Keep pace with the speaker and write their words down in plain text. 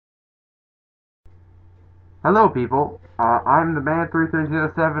Hello, people. I'm the man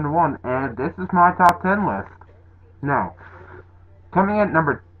 33071, and this is my top 10 list. Now, coming at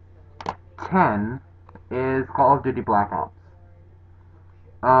number 10 is Call of Duty Black Ops.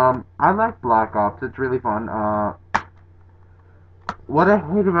 I like Black Ops. It's really fun. What I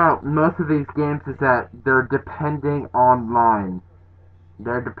hate about most of these games is that they're depending online.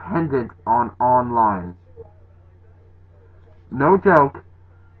 They're dependent on online. No joke.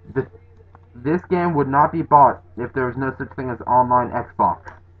 This, this game would not be bought if there was no such thing as online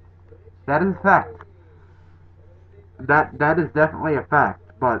Xbox. That is a fact. That is definitely a fact.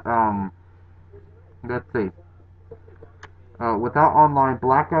 But let's see. Without online,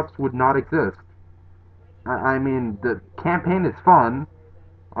 Black Ops would not exist. I mean, the campaign is fun.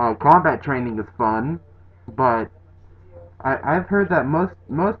 Combat training is fun, but I've heard that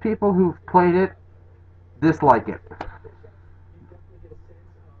most people who've played it dislike it.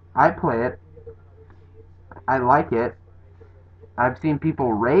 I play it. I like it. I've seen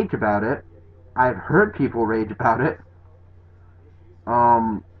people rage about it. I've heard people rage about it.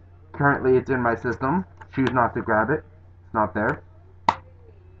 Um, Currently it's in my system. Choose not to grab it. It's not there.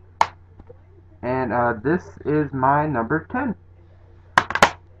 And this is my number 10.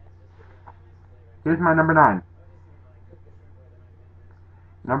 Here's my number 9.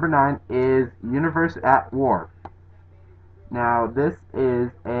 Number 9 is Universe at War. Now, this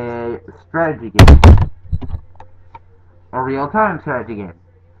is a strategy game. A real-time strategy game.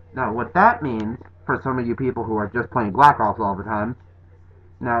 Now, what that means, for some of you people who are just playing Black Ops all the time,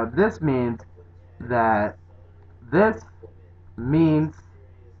 now this means that this means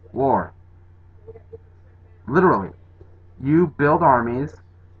war. Literally. You build armies,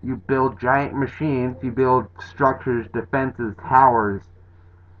 you build giant machines, you build structures, defenses, towers,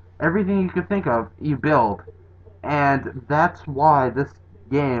 everything you could think of, you build. And that's why this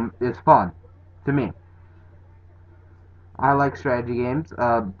game is fun to me. I like strategy games.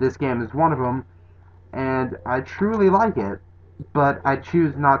 This game is one of them, and I truly like it, but I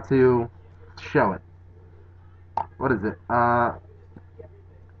choose not to show it. What is it?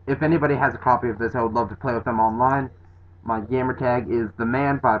 If anybody has a copy of this, I would love to play with them online. My gamer tag is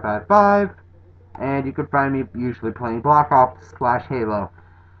theman555, and you can find me usually playing Black Ops / Halo.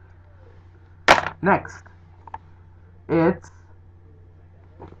 Next, it's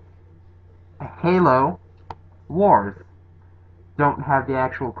Halo Wars. Don't have the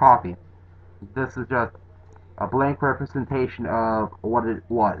actual copy. This is just a blank representation of what it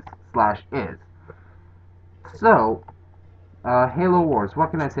was / is. So, Halo Wars,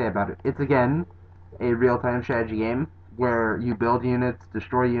 what can I say about it? It's again a real-time strategy game where you build units,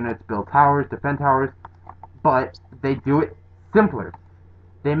 destroy units, build towers, defend towers, but they do it simpler.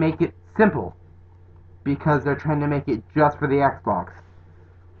 They make it simple because they're trying to make it just for the Xbox.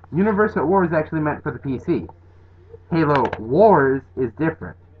 Universe at War is actually meant for the PC. Halo Wars is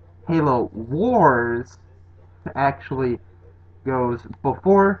different. Halo Wars actually goes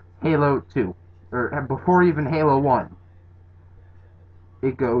before Halo 2, or before even Halo 1.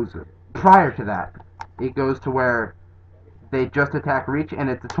 It goes prior to that. It goes to where they just attack Reach, and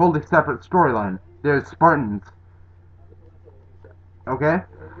it's a totally separate storyline. There's Spartans. Okay?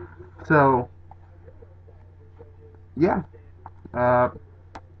 So, yeah.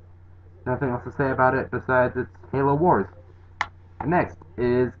 Nothing else to say about it besides it's Halo Wars. Next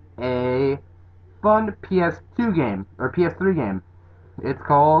is a fun PS2 game, or PS3 game. It's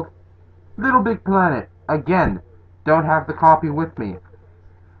called Little Big Planet. Again, don't have the copy with me.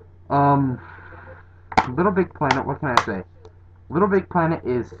 Little Big Planet, what can I say? Little Big Planet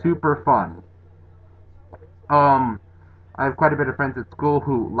is super fun. I have quite a bit of friends at school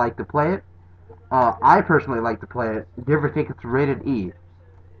who like to play it. I personally like to play it. Give or take, it's rated E.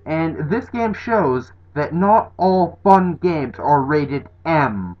 And this game shows that not all fun games are rated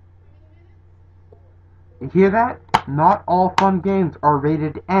M. You hear that? Not all fun games are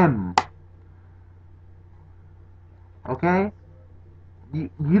rated M. Okay?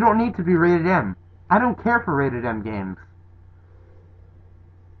 You don't need to be rated M. I don't care for rated M games.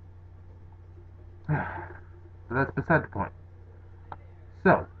 So that's beside the point.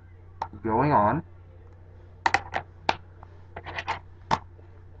 So, going on.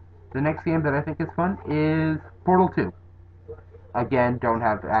 The next game that I think is fun is Portal 2. Again, don't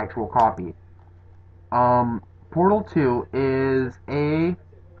have the actual copy. Portal 2 is a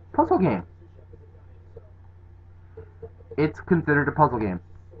puzzle game. It's considered a puzzle game.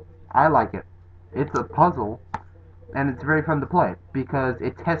 I like it. It's a puzzle, and it's very fun to play, because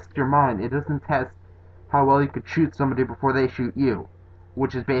it tests your mind. It doesn't test how well you could shoot somebody before they shoot you,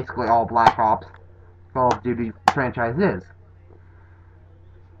 which is basically all Black Ops, Call of Duty franchise is.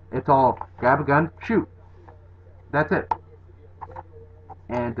 It's all grab a gun, shoot. That's it.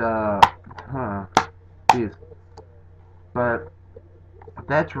 And, geez. But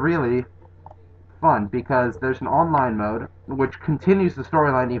that's really fun because there's an online mode which continues the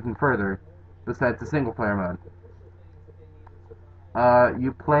storyline even further besides the single player mode.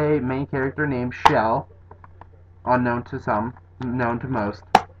 You play main character named Shell, unknown to some, known to most,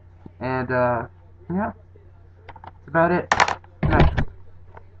 and yeah, that's about it. Next,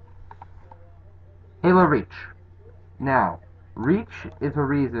 Halo Reach. Now, Reach is a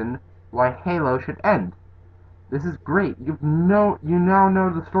reason why Halo should end. This is great. You now know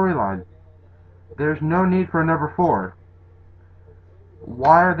the storyline. There's no need for a number 4.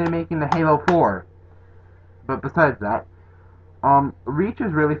 Why are they making the Halo 4? But besides that, Reach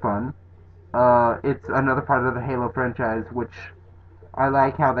is really fun. It's another part of the Halo franchise, which I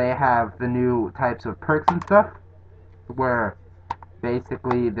like how they have the new types of perks and stuff, where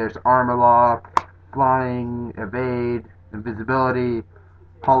basically there's armor lock, flying, evade, invisibility,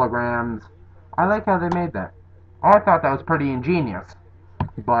 holograms. I like how they made that. I thought that was pretty ingenious.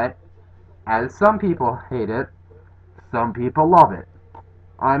 But, as some people hate it, some people love it.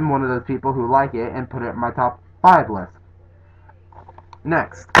 I'm one of those people who like it and put it in my top 5 list.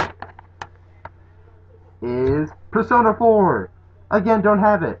 Next is Persona 4. Again, don't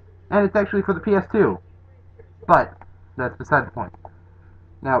have it. And it's actually for the PS2. But, that's beside the point.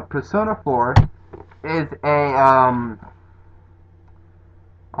 Now, Persona 4 is a,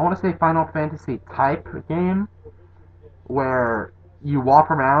 I want to say Final Fantasy type game where you walk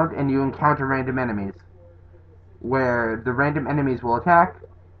around and you encounter random enemies. Where the random enemies will attack,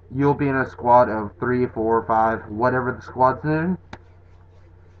 you'll be in a squad of 3, 4, 5, whatever the squad's in.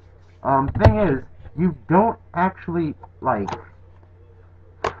 Thing is, you don't actually, like...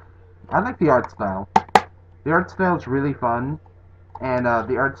 I like the art style. The art style is really fun, and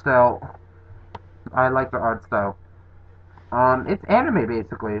the art style... I like the art style. It's anime,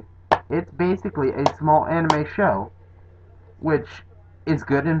 basically. It's basically a small anime show, which is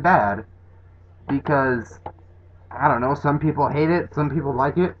good and bad, because, I don't know, some people hate it, some people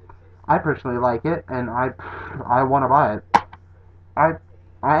like it. I personally like it, and I want to buy it.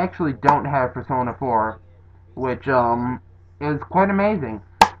 I actually don't have Persona 4, which, is quite amazing,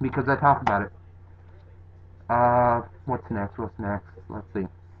 because I talk about it. What's next? Let's see.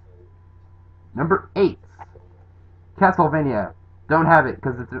 Number 8. Castlevania. Don't have it,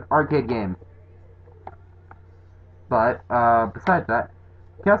 because it's an arcade game. But, besides that,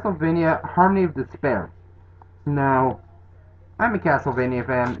 Castlevania Harmony of Despair. Now, I'm a Castlevania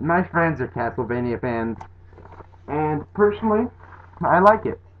fan. My friends are Castlevania fans. And, personally, I like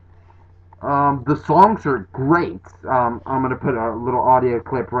it. The songs are great. I'm gonna put a little audio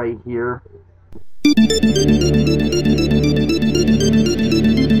clip right here.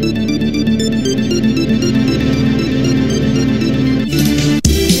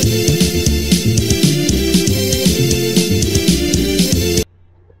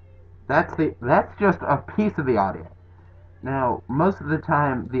 That's just a piece of the audio. Now, most of the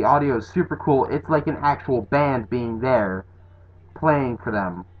time, the audio is super cool. It's like an actual band being there, playing for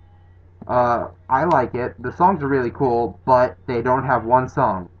them. I like it. The songs are really cool, but they don't have one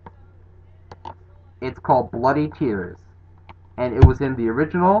song. It's called Bloody Tears. And it was in the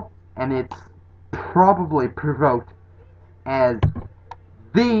original, and it's probably provoked as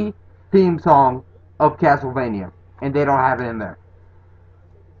the theme song of Castlevania. And they don't have it in there.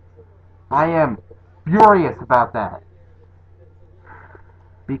 I am furious about that.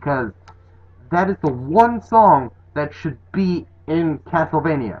 Because that is the one song that should be in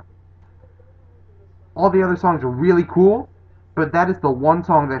Castlevania. All the other songs are really cool, but that is the one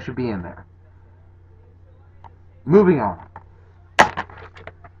song that should be in there. Moving on.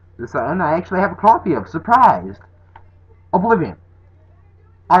 This one I actually have a copy of. Surprised! Oblivion.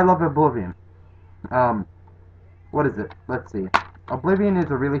 I love Oblivion. What is it? Let's see. Oblivion is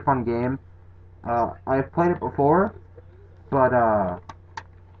a really fun game. I've played it before, but,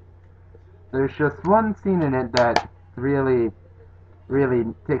 there's just one scene in it that really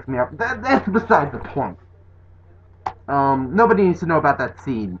takes me up. That's beside the point. Nobody needs to know about that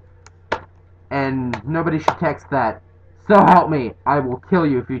scene. And nobody should text that. So help me, I will kill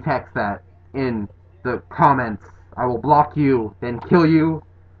you if you text that in the comments. I will block you, then kill you,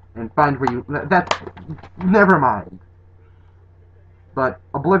 and find where you... That's... Never mind. But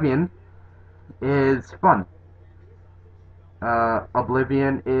Oblivion is fun.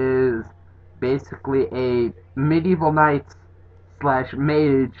 Oblivion is basically a medieval knights /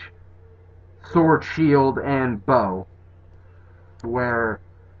 mage sword, shield, and bow, where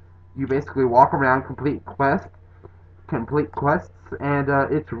you basically walk around, complete quests, and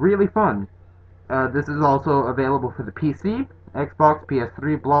it's really fun. This is also available for the PC, Xbox,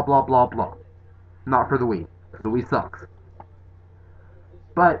 PS3, blah blah blah blah. Not for the Wii, because the Wii sucks.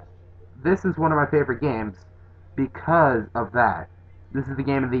 But this is one of my favorite games because of that. This is the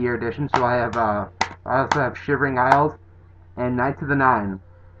Game of the Year edition, so I also have Shivering Isles and Knights of the Nine.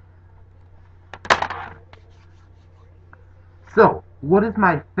 So, what is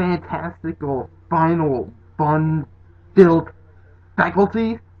my fantastical, final, fun-filled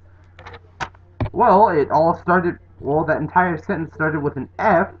faculty? Well, that entire sentence started with an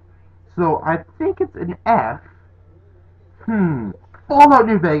F, so I think it's an F. Fallout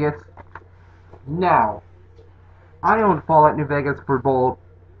New Vegas. Now, I own Fallout New Vegas for both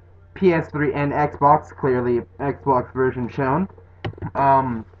PS3 and Xbox, clearly Xbox version shown.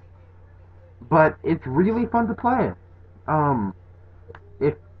 But it's really fun to play.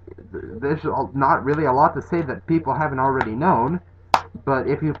 If there's not really a lot to say that people haven't already known, but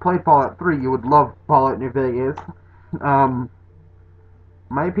if you've played Fallout 3, you would love Fallout New Vegas. My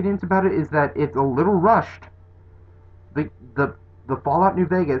opinions about it is that it's a little rushed. The Fallout New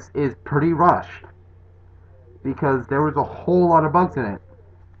Vegas is pretty rushed because there was a whole lot of bugs in it.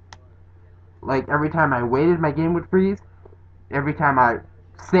 Like, every time I waited, my game would freeze. Every time I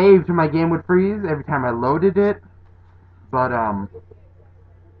saved, my game would freeze. Every time I loaded it. But,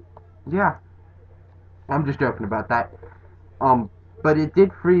 yeah. I'm just joking about that. But it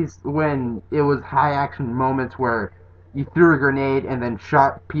did freeze when it was high action moments where you threw a grenade and then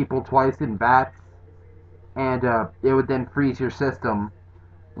shot people twice in bats. And, it would then freeze your system.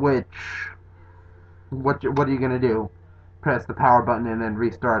 Which, what are you gonna do? Press the power button and then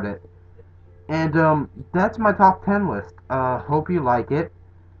restart it. And, that's my top 10 list. Hope you like it.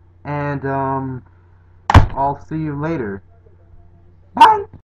 And, I'll see you later. Bye!